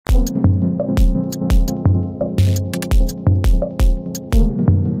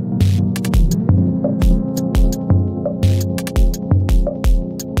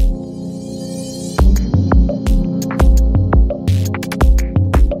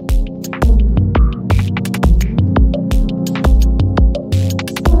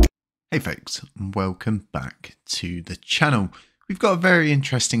folks, and welcome back to the channel. We've got a very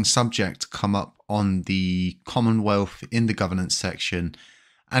interesting subject come up on the Commonwealth in the governance section,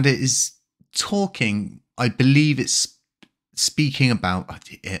 and it is talking, I believe it's speaking about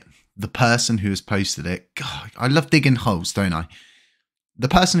it, the person who has posted it. God, I love digging holes, don't I? The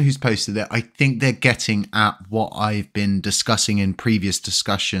person who's posted it, I think they're getting at what I've been discussing in previous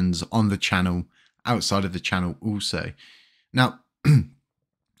discussions on the channel, outside of the channel also. Now,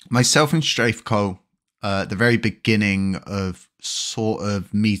 myself and Strafe Cole, at the very beginning of sort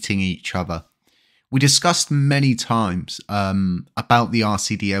of meeting each other, we discussed many times about the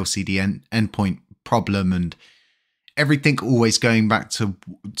RCD LCD endpoint problem and everything always going back to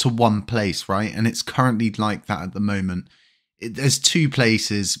one place, right? And it's currently like that at the moment. There's two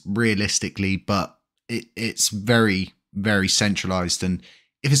places realistically, but it's very, very centralized. And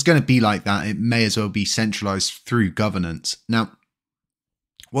if it's going to be like that, it may as well be centralized through governance. Now,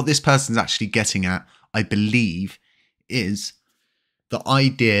 what this person's actually getting at, I believe, is the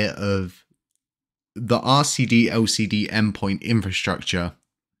idea of the RCD LCD endpoint infrastructure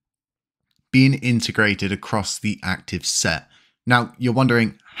being integrated across the active set. Now, you're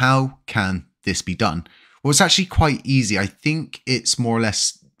wondering, how can this be done? Well, it's actually quite easy. I think it's more or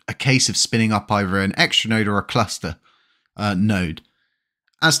less a case of spinning up either an extra node or a cluster node,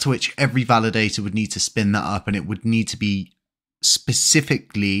 as to which every validator would need to spin that up, and it would need to be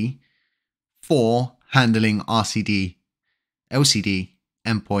specifically for handling RCD, LCD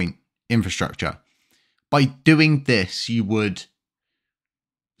endpoint infrastructure. By doing this, you would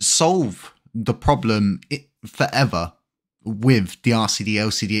solve the problem forever with the RCD,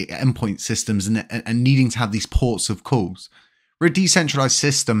 LCD endpoint systems and needing to have these ports of calls. We're a decentralized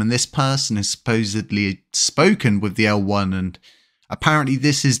system, and this person has supposedly spoken with the L1, and apparently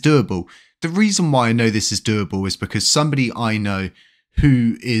this is doable. The reason why I know this is doable is because somebody I know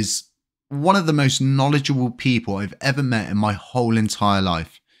who is one of the most knowledgeable people I've ever met in my whole entire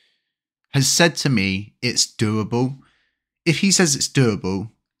life has said to me it's doable. If he says it's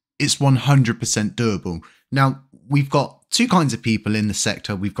doable, it's 100% doable. Now, we've got two kinds of people in the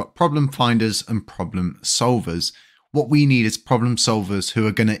sector. We've got problem finders and problem solvers. What we need is problem solvers who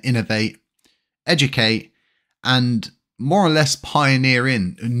are going to innovate, educate, and more or less pioneer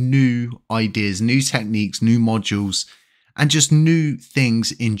in new ideas, new techniques, new modules, and just new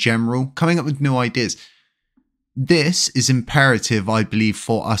things in general, coming up with new ideas. This is imperative, I believe,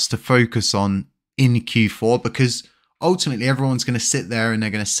 for us to focus on in Q4, because ultimately everyone's going to sit there and they're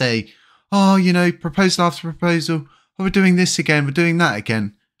going to say, oh, you know, proposal after proposal, oh, we're doing this again, we're doing that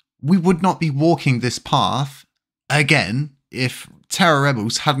again. We would not be walking this path again if Terra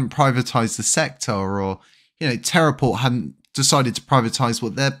Rebels hadn't privatized the sector, or, you know, Terraport hadn't decided to privatize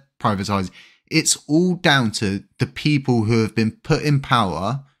what they're privatizing. It's all down to the people who have been put in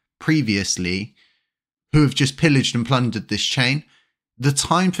power previously, who have just pillaged and plundered this chain. The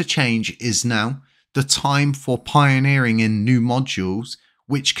time for change is now. The time for pioneering in new modules,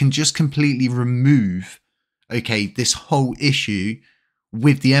 which can just completely remove, okay, this whole issue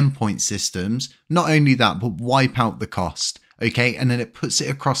with the endpoint systems. Not only that, but wipe out the cost, okay? And then it puts it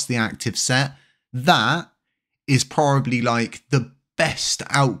across the active set. That is probably like the best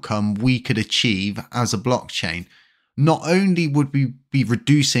outcome we could achieve as a blockchain. Not only would we be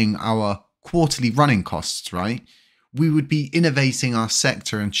reducing our quarterly running costs, right? We would be innovating our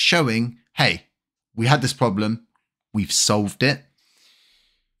sector and showing, hey, we had this problem, we've solved it.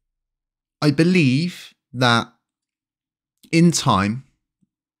 I believe that in time,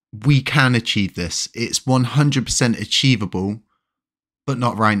 we can achieve this. It's 100% achievable, but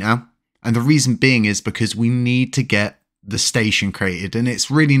not right now. And the reason being is because we need to get the station created. And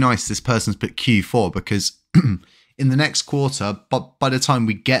it's really nice this person's put Q4, because in the next quarter, but by the time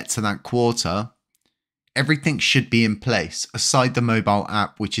we get to that quarter, everything should be in place, aside the mobile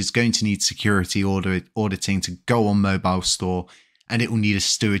app, which is going to need security auditing to go on mobile store, and it will need a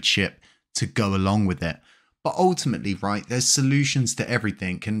stewardship to go along with it. But ultimately, right, there's solutions to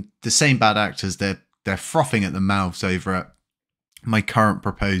everything. And the same bad actors, they're frothing at the mouths over at my current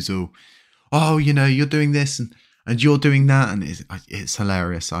proposal. Oh, you know, you're doing this and you're doing that. And it's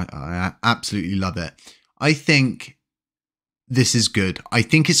hilarious. I absolutely love it. I think this is good. I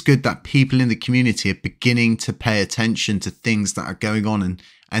think it's good that people in the community are beginning to pay attention to things that are going on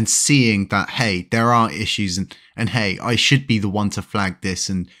and seeing that, hey, there are issues and hey, I should be the one to flag this.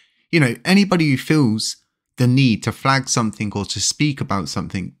 And, you know, anybody who feels the need to flag something or to speak about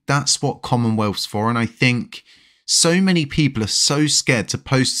something, that's what Commonwealth's for. And I think so many people are so scared to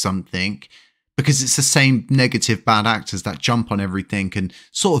post something because it's the same negative bad actors that jump on everything and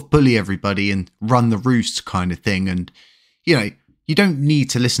sort of bully everybody and run the roost kind of thing. And, you know, You don't need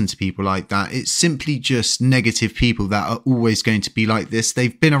to listen to people like that. It's simply just negative people that are always going to be like this.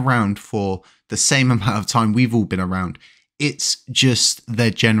 They've been around for the same amount of time we've all been around. It's just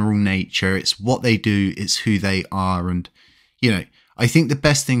their general nature. It's what they do. It's who they are. And, you know, I think the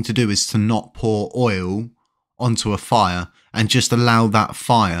best thing to do is to not pour oil onto a fire and just allow that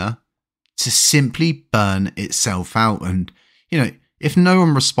fire to simply burn itself out. And, you know, if no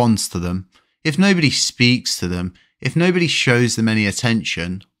one responds to them, if nobody speaks to them, if nobody shows them any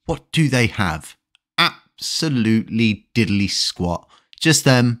attention, what do they have? Absolutely diddly squat. Just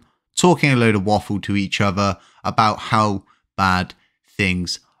them talking a load of waffle to each other about how bad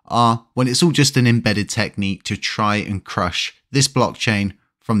things are, when it's all just an embedded technique to try and crush this blockchain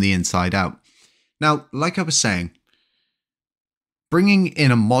from the inside out. Now, like I was saying, bringing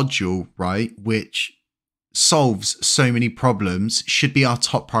in a module, right, which solves so many problems should be our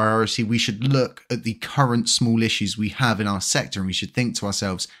top priority. We should look at the current small issues we have in our sector and we should think to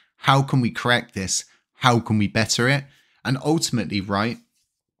ourselves, how can we correct this? How can we better it? And ultimately, right,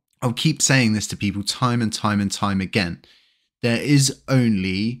 I'll keep saying this to people time and time and time again. There is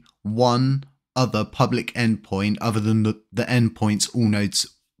only one other public endpoint other than the endpoints all nodes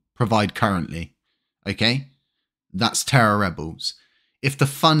provide currently. Okay? That's Terra Rebels. If the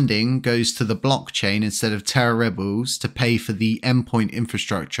funding goes to the blockchain instead of Terra Rebels to pay for the endpoint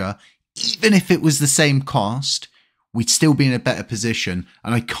infrastructure, even if it was the same cost, we'd still be in a better position.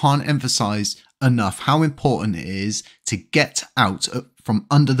 And I can't emphasize enough how important it is to get out from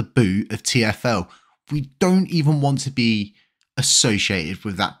under the boot of TFL. We don't even want to be associated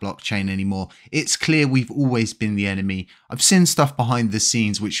with that blockchain anymore. It's clear we've always been the enemy. I've seen stuff behind the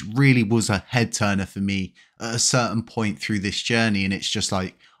scenes which really was a head turner for me at a certain point through this journey, and it's just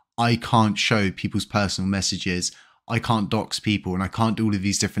like, I can't show people's personal messages, I can't dox people, and I can't do all of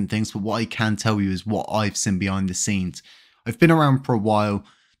these different things, but what I can tell you is what I've seen behind the scenes. I've been around for a while.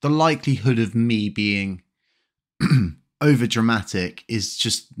 The likelihood of me being over dramatic is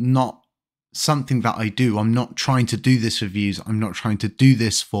just not something that I do. I'm not trying to do this for views. I'm not trying to do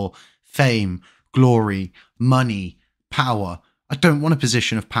this for fame, glory, money, power. I don't want a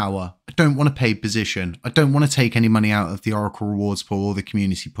position of power. I don't want a paid position. I don't want to take any money out of the Oracle rewards pool or the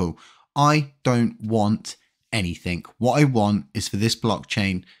community pool. I don't want anything. What I want is for this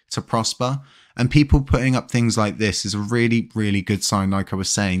blockchain to prosper, and people putting up things like this is a really, really good sign, like I was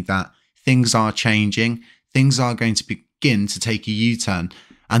saying, that things are changing. Things are going to begin to take a U-turn.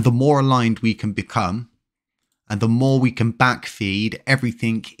 And the more aligned we can become, and the more we can backfeed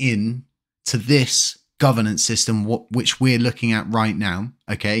everything in to this governance system, which we're looking at right now,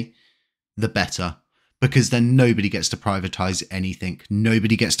 okay, the better. Because then nobody gets to privatize anything.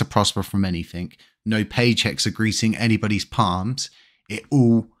 Nobody gets to prosper from anything. No paychecks are greasing anybody's palms. It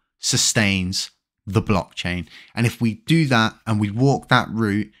all sustains the blockchain. And if we do that and we walk that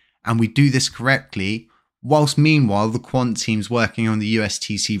route and we do this correctly, whilst meanwhile the quant team's working on the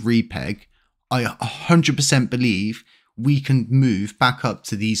USTC repeg, I 100% believe we can move back up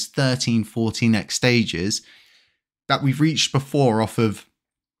to these 13, 14x stages that we've reached before off of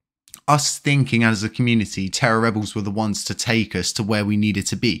us thinking as a community Terra Rebels were the ones to take us to where we needed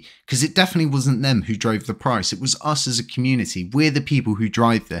to be. Because it definitely wasn't them who drove the price. It was us as a community. We're the people who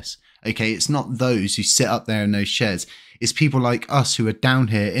drive this. Okay, it's not those who sit up there in those sheds. It's people like us who are down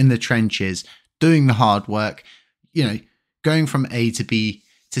here in the trenches, doing the hard work, you know, going from A to B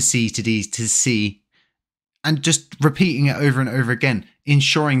to C to D to C, and just repeating it over and over again,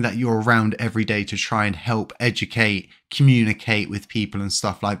 ensuring that you're around every day to try and help educate, communicate with people and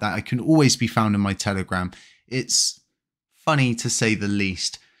stuff like that. I can always be found in my Telegram. It's funny to say the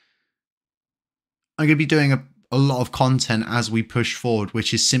least. I'm going to be doing a lot of content as we push forward,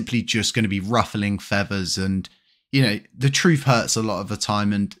 which is simply just going to be ruffling feathers. And, you know, the truth hurts a lot of the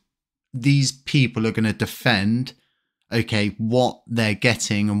time, and these people are going to defend, okay, what they're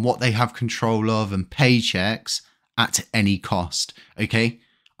getting and what they have control of and paychecks at any cost. Okay,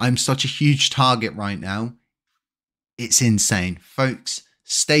 I'm such a huge target right now. It's insane. Folks,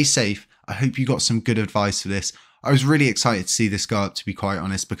 stay safe. I hope you got some good advice for this. I was really excited to see this go up, to be quite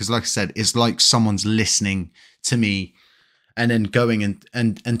honest, because like I said, it's like someone's listening to me and then going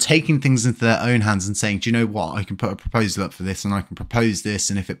and taking things into their own hands and saying, do you know what, I can put a proposal up for this and I can propose this,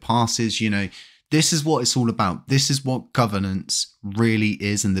 and if it passes, you know, this is what it's all about. This is what governance really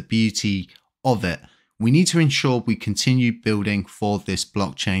is and the beauty of it. We need to ensure we continue building for this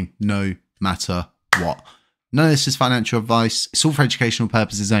blockchain no matter what. None of this is financial advice. It's all for educational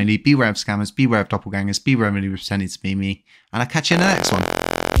purposes only. Beware of scammers, beware of doppelgangers, beware of anybody pretending to be me, and I'll catch you in the next one.